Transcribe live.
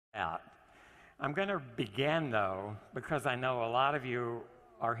out. I'm going to begin, though, because I know a lot of you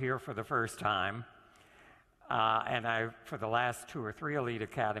are here for the first time, and for the last 2 or 3 Elite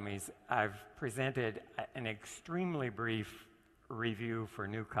Academies, I've presented an extremely brief review for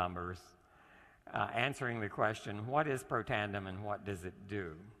newcomers, answering the question, what is Protandim and what does it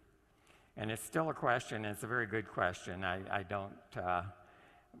do? And it's still a question, and it's a very good question. I don't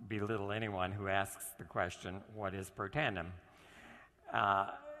belittle anyone who asks the question, what is Protandim?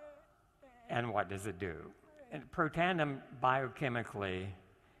 And what does it do? And Protandim biochemically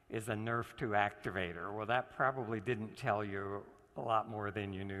is a Nrf2 activator. Well, that probably didn't tell you a lot more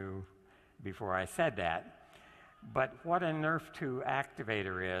than you knew before I said that. But what a Nrf2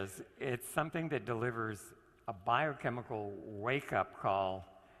 activator is, it's something that delivers a biochemical wake-up call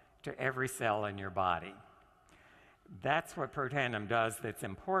to every cell in your body. That's what Protandim does that's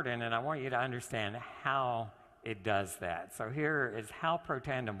important, and I want you to understand how it does that. So here is how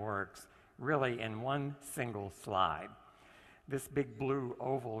Protandim works, really in one single slide. This big blue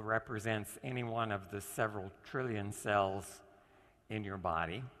oval represents any one of the several trillion cells in your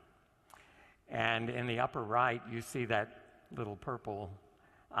body. And in the upper right, you see that little purple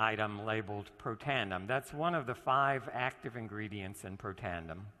item labeled Protandim. That's one of the 5 active ingredients in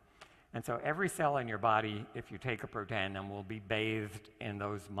Protandim. And so every cell in your body, if you take a Protandim, will be bathed in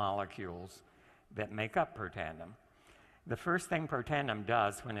those molecules that make up Protandim. The first thing Protandim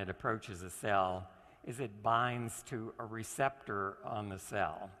does when it approaches a cell is it binds to a receptor on the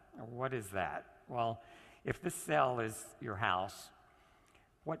cell. What is that? Well, if this cell is your house,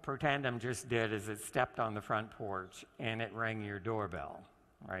 what Protandim just did is it stepped on the front porch and it rang your doorbell.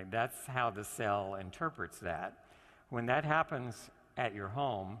 Right? That's how the cell interprets that. When that happens at your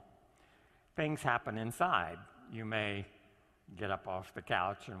home, things happen inside. You may get up off the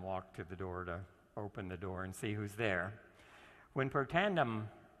couch and walk to the door to open the door and see who's there. When Protandim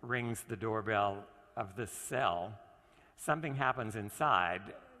rings the doorbell of this cell, something happens inside.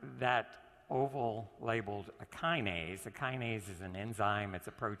 That oval labeled a kinase. A kinase is an enzyme. It's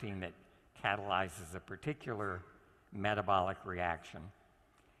a protein that catalyzes a particular metabolic reaction.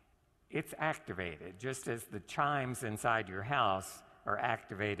 It's activated, just as the chimes inside your house are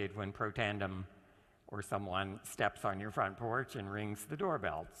activated when Protandim or someone steps on your front porch and rings the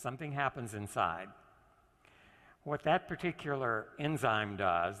doorbell. Something happens inside. What that particular enzyme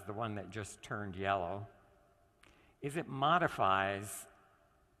does, the one that just turned yellow, is it modifies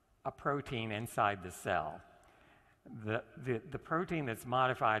a protein inside the cell. The protein that's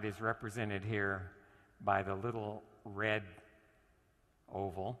modified is represented here by the little red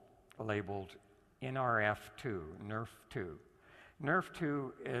oval labeled Nrf2, Nrf2.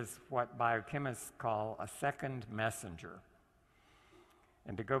 Nrf2 is what biochemists call a second messenger.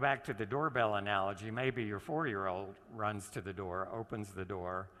 And to go back to the doorbell analogy, maybe your 4-year-old runs to the door, opens the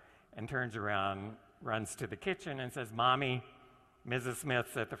door, and turns around, runs to the kitchen and says, "Mommy, Mrs.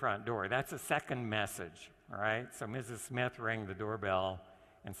 Smith's at the front door." That's a second message, all right? So Mrs. Smith rang the doorbell,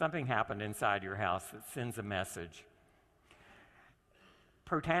 and something happened inside your house that sends a message.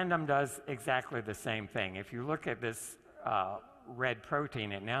 Protandim does exactly the same thing. If you look at this red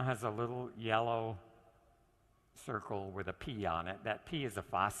protein, it now has a little yellow circle with a P on it. That P is a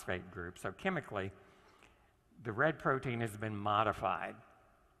phosphate group. So chemically, the red protein has been modified.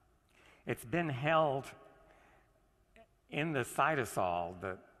 It's been held in the cytosol,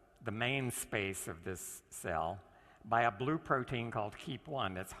 the main space of this cell, by a blue protein called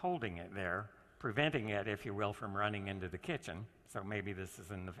KEAP1 that's holding it there, preventing it, if you will, from running into the kitchen. So maybe this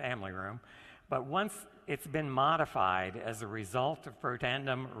is in the family room. But once it's been modified as a result of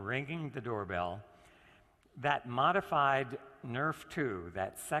Protandim ringing the doorbell, that modified Nrf2,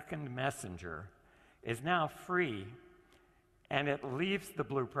 that second messenger, is now free, and it leaves the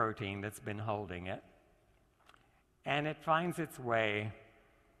blue protein that's been holding it, and it finds its way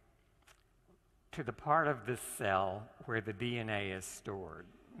to the part of this cell where the DNA is stored.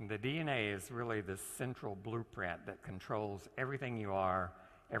 And the DNA is really the central blueprint that controls everything you are,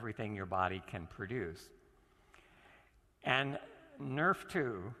 everything your body can produce. And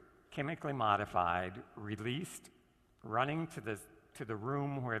Nrf2, chemically modified, released, running to the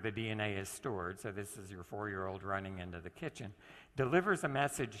room where the DNA is stored, so this is your 4-year-old running into the kitchen, delivers a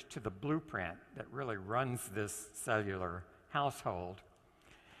message to the blueprint that really runs this cellular household.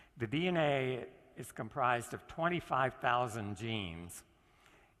 The DNA is comprised of 25,000 genes,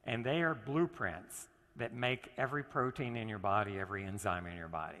 and they are blueprints that make every protein in your body, every enzyme in your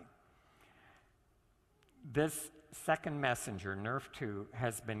body. This second messenger, Nrf2,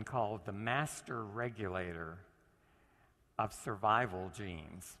 has been called the master regulator of survival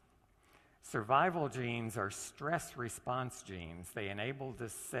genes. Survival genes are stress response genes. They enable the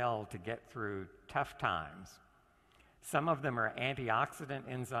cell to get through tough times. Some of them are antioxidant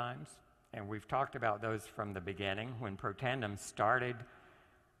enzymes, and we've talked about those from the beginning. When Protandim started,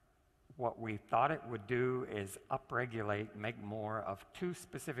 what we thought it would do is upregulate, make more of two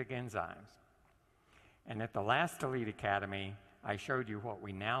specific enzymes. And at the last Elite Academy, I showed you what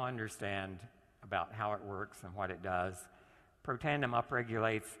we now understand about how it works and what it does. Protandim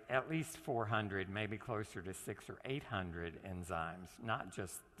upregulates at least 400, maybe closer to 600 or 800 enzymes, not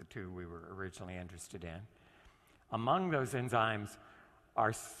just the two we were originally interested in. Among those enzymes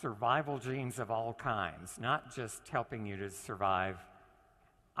are survival genes of all kinds, not just helping you to survive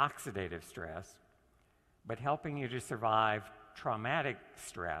oxidative stress, but helping you to survive traumatic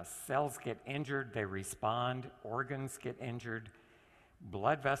stress. Cells get injured, they respond, organs get injured,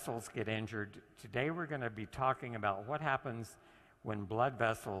 blood vessels get injured. Today we're going to be talking about what happens when blood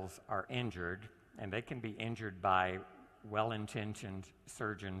vessels are injured, and they can be injured by well-intentioned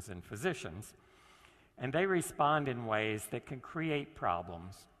surgeons and physicians, and they respond in ways that can create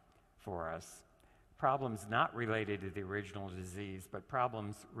problems for us. Problems not related to the original disease, but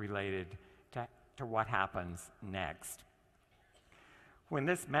problems related to what happens next. When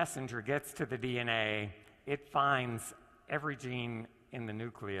this messenger gets to the DNA, it finds every gene in the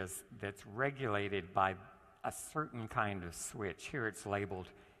nucleus that's regulated by a certain kind of switch. Here it's labeled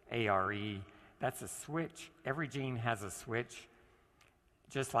ARE. That's a switch. Every gene has a switch,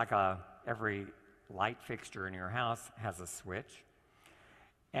 just like every light fixture in your house has a switch.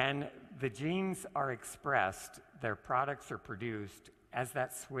 And the genes are expressed, their products are produced as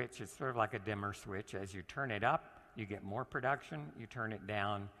that switch. It's sort of like a dimmer switch. As you turn it up, you get more production. You turn it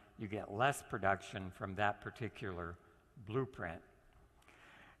down, you get less production from that particular blueprint.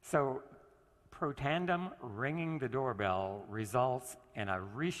 So Protandim ringing the doorbell results in a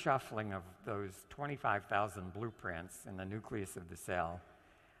reshuffling of those 25,000 blueprints in the nucleus of the cell.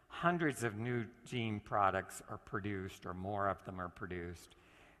 Hundreds of new gene products are produced, or more of them are produced.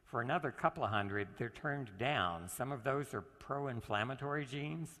 For another couple of hundred, they're turned down. Some of those are pro-inflammatory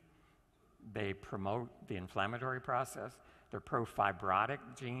genes. They promote the inflammatory process. They're pro-fibrotic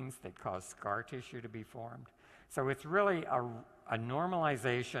genes that cause scar tissue to be formed. So it's really a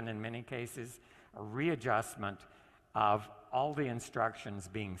normalization in many cases, a readjustment of all the instructions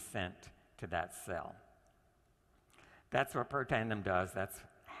being sent to that cell. That's what Protandim does. That's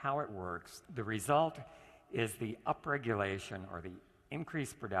how it works. The result is the upregulation or the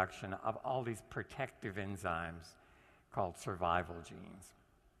increased production of all these protective enzymes called survival genes.